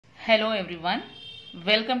Hello everyone,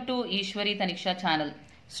 welcome to Eshwari Thaniksha channel.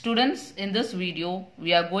 Students, in this video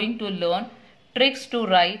we are going to learn tricks to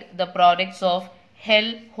write the products of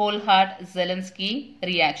Haloalkanes-Zelinsky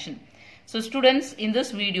reaction. So students, in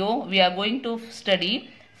this video we are going to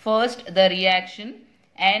study first the reaction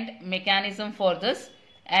and mechanism for this,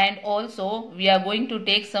 and also we are going to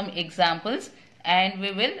take some examples and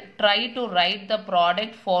we will try to write the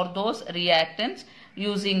product for those reactants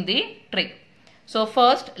using the trick. So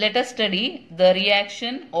first let us study the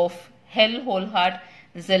reaction of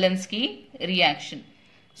Haloalkanes-Zelinsky reaction.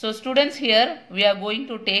 So students, here we are going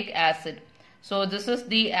to take acid. So this is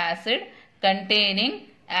the acid containing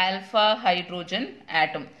alpha hydrogen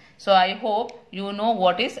atom. So I hope you know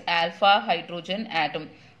what is alpha hydrogen atom.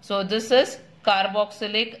 So this is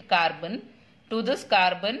carboxylic carbon. To this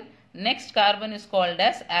carbon, next carbon is called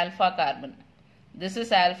as alpha carbon. This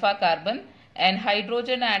is alpha carbon, and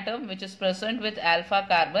hydrogen atom which is present with alpha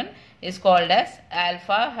carbon is called as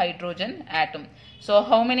alpha hydrogen atom. So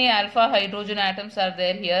how many alpha hydrogen atoms are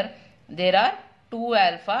there here? There are 2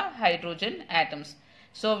 alpha hydrogen atoms.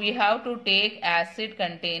 So we have to take acid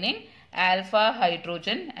containing alpha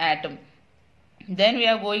hydrogen atom. Then we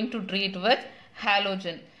are going to treat with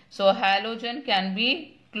halogen. So halogen can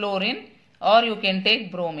be chlorine or you can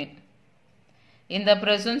take bromine in the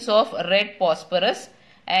presence of red phosphorus,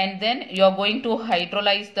 and then you are going to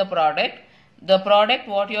hydrolyze the product. The product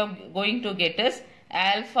what you are going to get is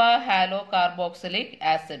alpha halocarboxylic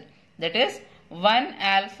acid. That is, one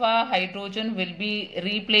alpha hydrogen will be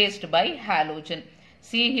replaced by halogen.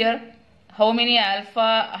 See here, how many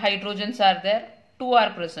alpha hydrogens are there? 2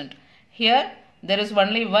 are present. Here there is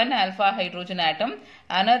only one alpha hydrogen atom,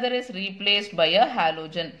 another is replaced by a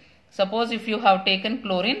halogen. Suppose if you have taken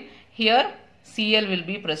chlorine, here Cl will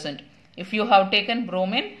be present. If you have taken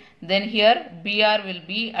bromine, then here Br will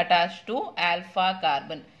be attached to alpha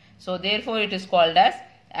carbon. So therefore it is called as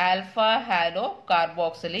alpha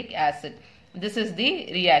halocarboxylic acid. This is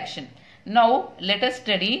the reaction. Now let us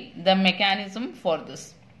study the mechanism for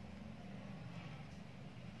this.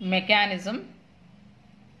 Mechanism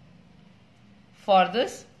for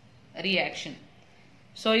this reaction.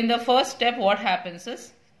 So in the first step what happens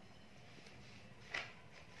is,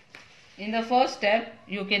 in the first step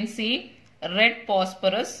you can see red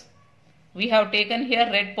phosphorus. We have taken here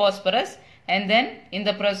red phosphorus, and then in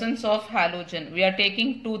the presence of halogen we are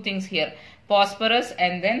taking 2 things here, phosphorus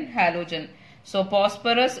and then halogen. So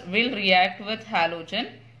phosphorus will react with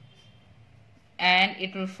halogen and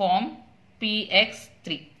it will form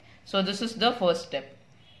px3. So this is the first step.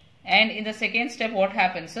 And in the second step what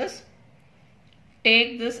happens is,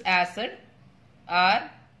 take this acid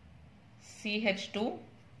RCH2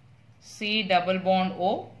 C double bond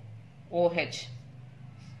O OH,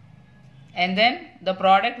 and then the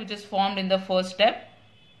product which is formed in the first step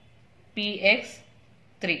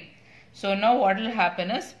px3. So now what will happen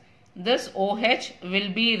is, this OH will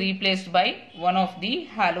be replaced by one of the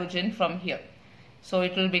halogen from here. So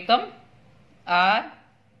it will become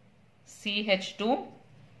RCH2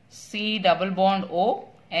 C double bond O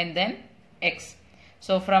and then X.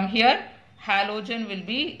 So from here halogen will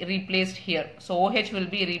be replaced here. So OH will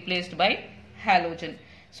be replaced by halogen.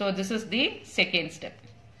 So this is the second step.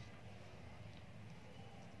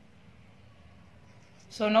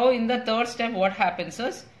 So now in the third step what happens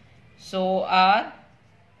is, so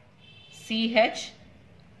RCH,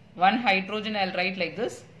 one hydrogen I will write like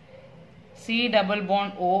this, C double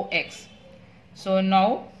bond OX. So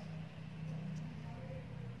now,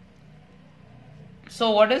 so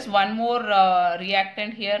what is one more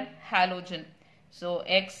reactant here? Halogen. So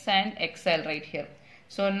X and X I will write here.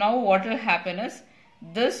 So now what will happen is,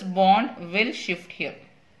 this bond will shift here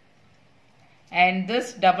and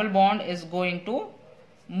this double bond is going to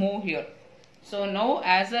move here. So now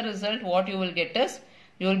as a result what you will get is,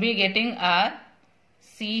 you will be getting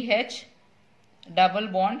RCH double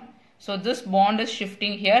bond. So this bond is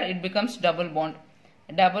shifting here, it becomes double bond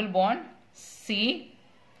C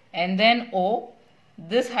and then O.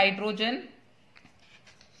 This hydrogen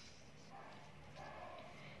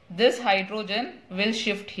will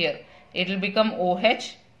shift here, it will become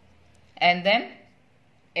OH and then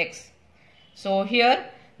X. So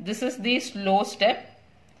here this is the slow step.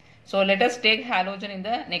 So let us take halogen in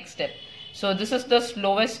the next step. So this is the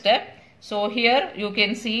slowest step. So here you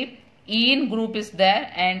can see ene group is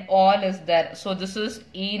there and ol is there. So this is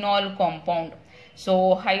enol compound.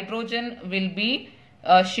 So hydrogen will be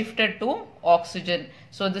shifted to oxygen.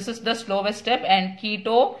 So this is the slowest step, and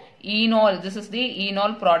keto enol, this is the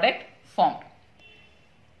enol product formed.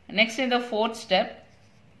 Next, in the fourth step,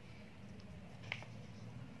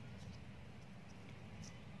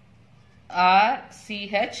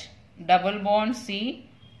 RCH double bond C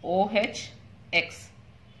OH X.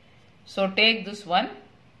 So take this one.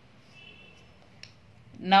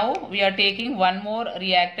 Now we are taking one more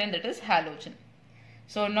reactant, that is halogen.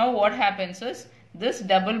 So now what happens is this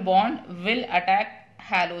double bond will attack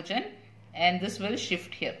halogen and this will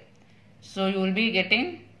shift here. So you will be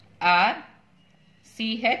getting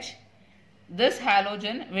RCH. This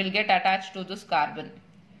halogen will get attached to this carbon.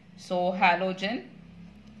 So halogen,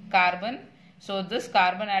 carbon. So this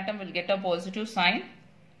carbon atom will get a positive sign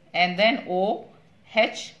and then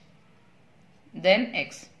OH, then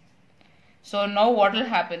X. So now what will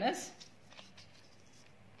happen is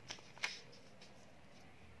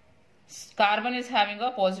carbon is having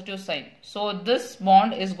a positive sign. So this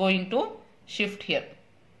bond is going to shift here.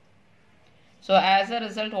 So as a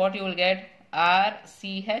result what you will get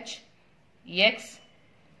RCH X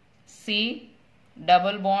C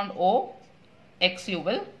double bond O X you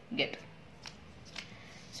will get.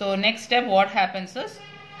 So next step what happens is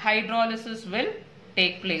hydrolysis will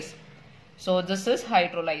take place. So this is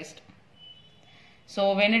hydrolyzed.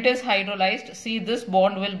 So when it is hydrolyzed, see this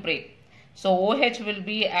bond will break. So OH will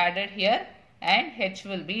be added here and H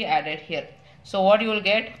will be added here. So what you will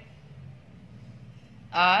get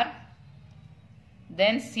R,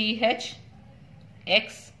 then CH,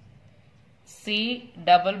 X, C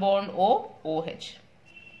double bond O, OH.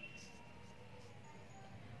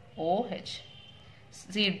 OH.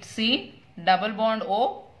 C double bond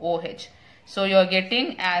O, OH. So you are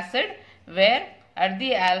getting acid where at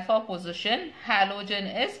the alpha position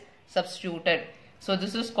halogen is substituted. So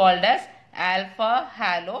this is called as alpha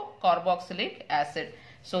halo carboxylic acid.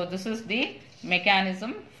 So this is the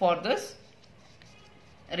mechanism for this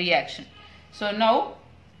reaction. So now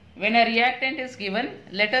when a reactant is given,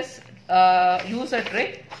 let us use a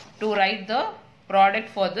trick to write the product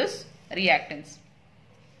for this reactants.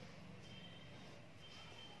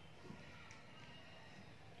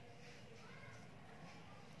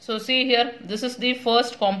 So see here, this is the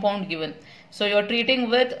first compound given. So you are treating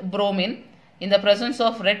with bromine in the presence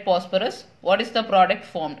of red phosphorus. What is the product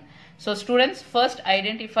formed? So students, first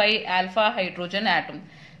identify alpha hydrogen atom.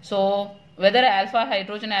 So whether alpha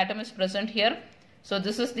hydrogen atom is present here. So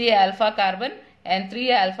this is the alpha carbon and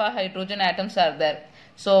 3 alpha hydrogen atoms are there.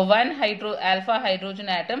 So one alpha hydrogen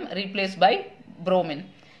atom replaced by bromine.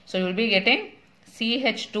 So you will be getting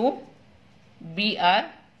CH2Br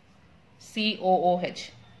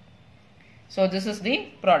So this is the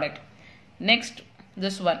product. Next,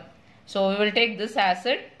 this one. So we will take this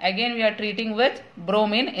acid. Again we are treating with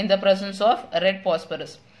bromine in the presence of red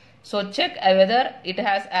phosphorus. So check whether it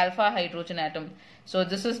has alpha hydrogen atom. So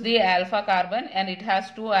this is the alpha carbon and it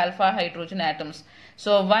has 2 alpha hydrogen atoms.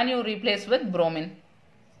 So one you replace with bromine.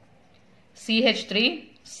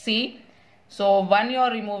 CH3C. So one you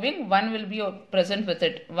are removing, one will be present with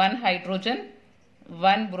it. 1 hydrogen,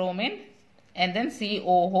 1 bromine and then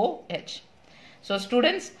COOH. So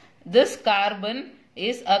students, this carbon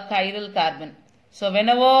is a chiral carbon. So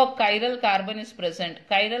whenever chiral carbon is present,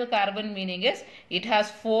 chiral carbon meaning is it has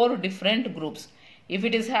 4 different groups. If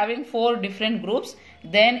it is having 4 different groups,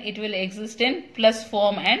 then it will exist in plus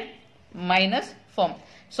form and minus form.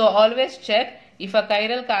 So always check if a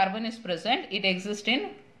chiral carbon is present, it exists in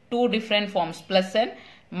 2 different forms, plus and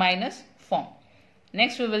minus form.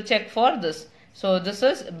 Next we will check for this. So this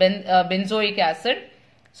is benzoic acid.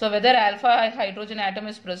 So whether alpha hydrogen atom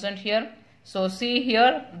is present here. So see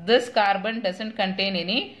here, this carbon doesn't contain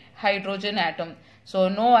any hydrogen atom. So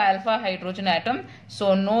no alpha hydrogen atom.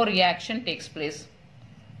 So no reaction takes place.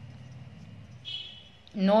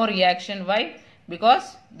 No reaction. Why?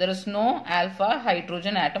 Because there is no alpha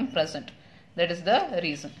hydrogen atom present. That is the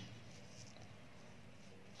reason.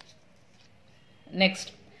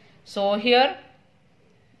 Next. So here,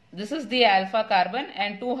 this is the alpha carbon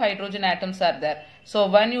and 2 hydrogen atoms are there. So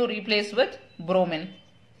one you replace with bromine.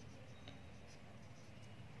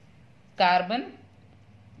 Carbon,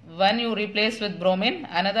 one you replace with bromine,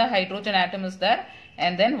 another hydrogen atom is there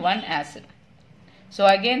and then 1 acid. So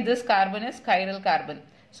again this carbon is chiral carbon.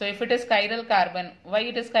 So if it is chiral carbon, why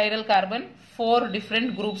it is chiral carbon? 4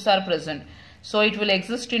 different groups are present. So it will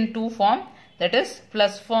exist in 2 form, that is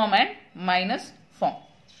plus form and minus form.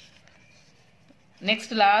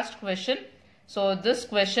 Next last question. So this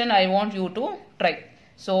question I want you to try.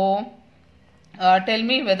 So tell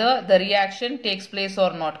me whether the reaction takes place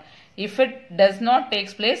or not. If it does not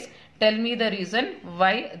take place, tell me the reason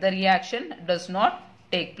why the reaction does not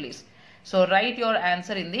take place. So write your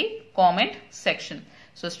answer in the comment section.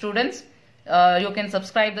 So students, you can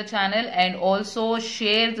subscribe the channel and also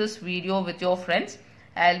share this video with your friends.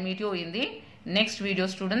 I'll meet you in the next video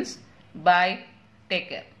students. Bye. Take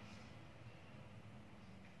care.